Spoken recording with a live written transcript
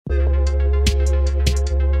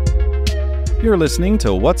You're listening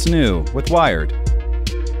to What's New with Wired.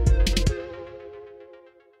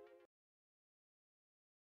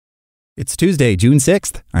 It's Tuesday, June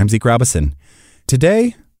 6th. I'm Zeke Robison.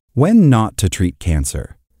 Today, when not to treat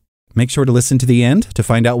cancer. Make sure to listen to the end to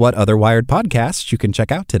find out what other Wired podcasts you can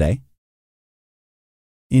check out today.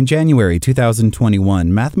 In January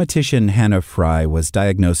 2021, mathematician Hannah Fry was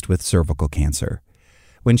diagnosed with cervical cancer.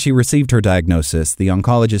 When she received her diagnosis, the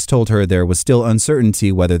oncologist told her there was still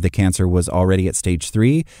uncertainty whether the cancer was already at stage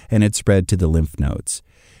 3 and had spread to the lymph nodes.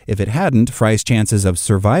 If it hadn't, Fry's chances of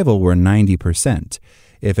survival were 90%.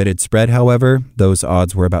 If it had spread, however, those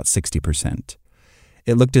odds were about 60%.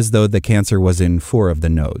 It looked as though the cancer was in 4 of the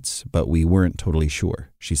nodes, but we weren't totally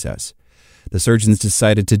sure, she says. The surgeons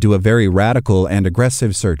decided to do a very radical and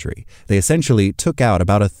aggressive surgery. They essentially took out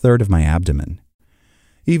about a third of my abdomen.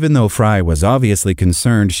 Even though Fry was obviously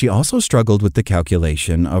concerned, she also struggled with the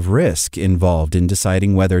calculation of risk involved in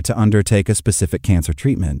deciding whether to undertake a specific cancer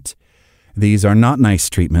treatment. These are not nice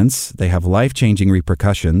treatments. They have life-changing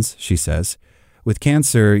repercussions, she says. With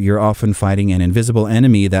cancer, you're often fighting an invisible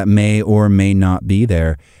enemy that may or may not be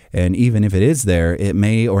there, and even if it is there, it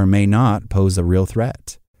may or may not pose a real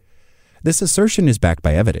threat. This assertion is backed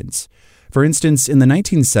by evidence. For instance, in the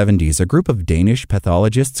 1970s, a group of Danish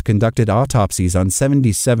pathologists conducted autopsies on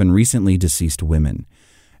 77 recently deceased women.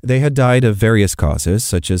 They had died of various causes,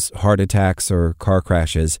 such as heart attacks or car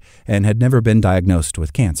crashes, and had never been diagnosed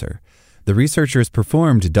with cancer. The researchers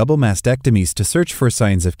performed double mastectomies to search for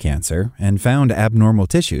signs of cancer and found abnormal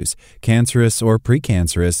tissues, cancerous or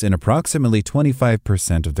precancerous, in approximately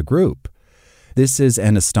 25% of the group. This is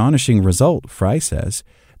an astonishing result, Fry says.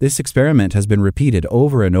 This experiment has been repeated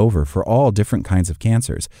over and over for all different kinds of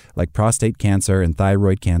cancers, like prostate cancer and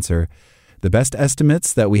thyroid cancer. The best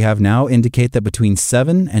estimates that we have now indicate that between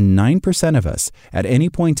 7 and 9% of us, at any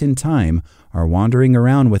point in time, are wandering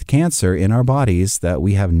around with cancer in our bodies that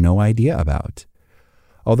we have no idea about.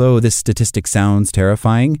 Although this statistic sounds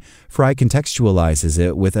terrifying, Fry contextualizes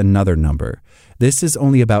it with another number. This is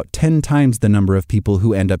only about 10 times the number of people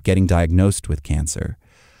who end up getting diagnosed with cancer.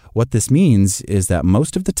 What this means is that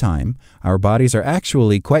most of the time, our bodies are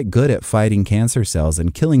actually quite good at fighting cancer cells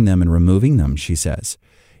and killing them and removing them, she says.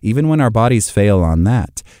 Even when our bodies fail on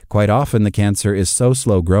that, quite often the cancer is so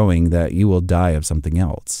slow growing that you will die of something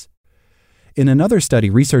else. In another study,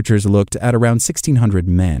 researchers looked at around 1,600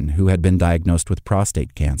 men who had been diagnosed with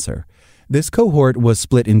prostate cancer. This cohort was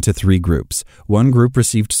split into 3 groups. One group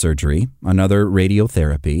received surgery, another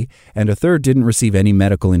radiotherapy, and a third didn't receive any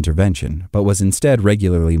medical intervention, but was instead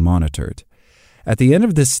regularly monitored. At the end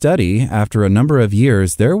of this study, after a number of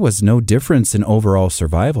years, there was no difference in overall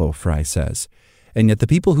survival, Fry says. And yet the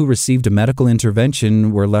people who received a medical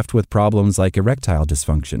intervention were left with problems like erectile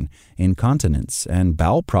dysfunction, incontinence, and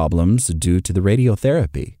bowel problems due to the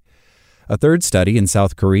radiotherapy. A third study in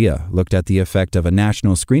South Korea looked at the effect of a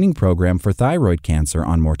national screening program for thyroid cancer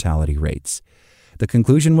on mortality rates. The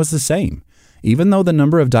conclusion was the same. Even though the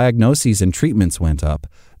number of diagnoses and treatments went up,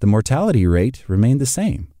 the mortality rate remained the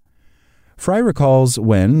same. Fry recalls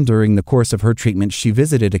when, during the course of her treatment, she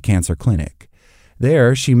visited a cancer clinic.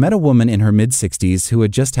 There, she met a woman in her mid-60s who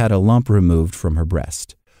had just had a lump removed from her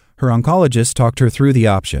breast. Her oncologist talked her through the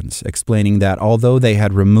options, explaining that although they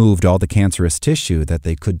had removed all the cancerous tissue that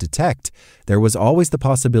they could detect, there was always the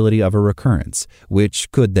possibility of a recurrence,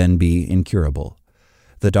 which could then be incurable.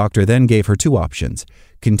 The doctor then gave her 2 options,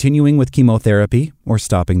 continuing with chemotherapy or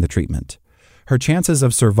stopping the treatment. Her chances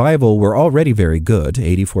of survival were already very good,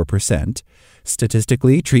 84%.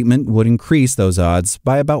 Statistically, treatment would increase those odds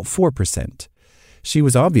by about 4%. She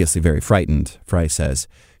was obviously very frightened, Fry says.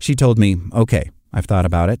 She told me, "Okay, I've thought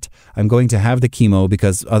about it. I'm going to have the chemo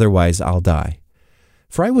because otherwise I'll die."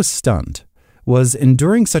 Fry was stunned. Was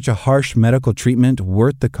enduring such a harsh medical treatment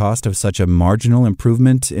worth the cost of such a marginal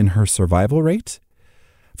improvement in her survival rate?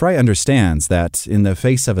 Fry understands that, in the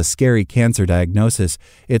face of a scary cancer diagnosis,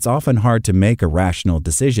 it's often hard to make a rational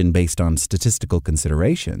decision based on statistical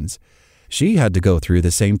considerations. She had to go through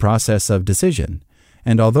the same process of decision.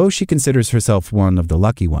 And although she considers herself one of the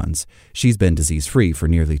lucky ones, she's been disease-free for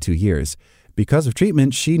nearly 2 years. Because of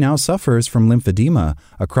treatment, she now suffers from lymphedema,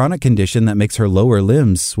 a chronic condition that makes her lower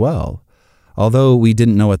limbs swell. Although we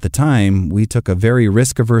didn't know at the time, we took a very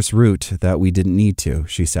risk-averse route that we didn't need to,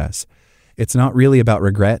 she says. It's not really about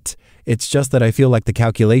regret. It's just that I feel like the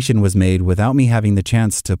calculation was made without me having the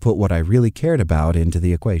chance to put what I really cared about into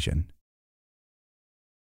the equation.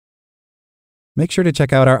 Make sure to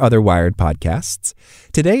check out our other Wired podcasts.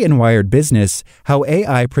 Today in Wired Business, how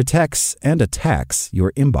AI protects and attacks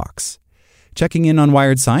your inbox. Checking in on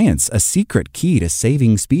Wired Science, a secret key to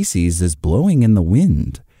saving species is blowing in the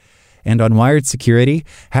wind. And on Wired Security,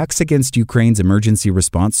 hacks against Ukraine's emergency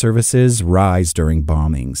response services rise during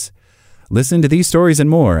bombings. Listen to these stories and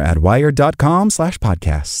more at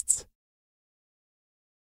wired.com/podcasts.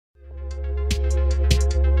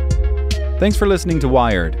 Thanks for listening to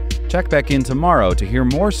Wired. Check back in tomorrow to hear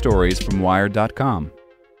more stories from Wired.com.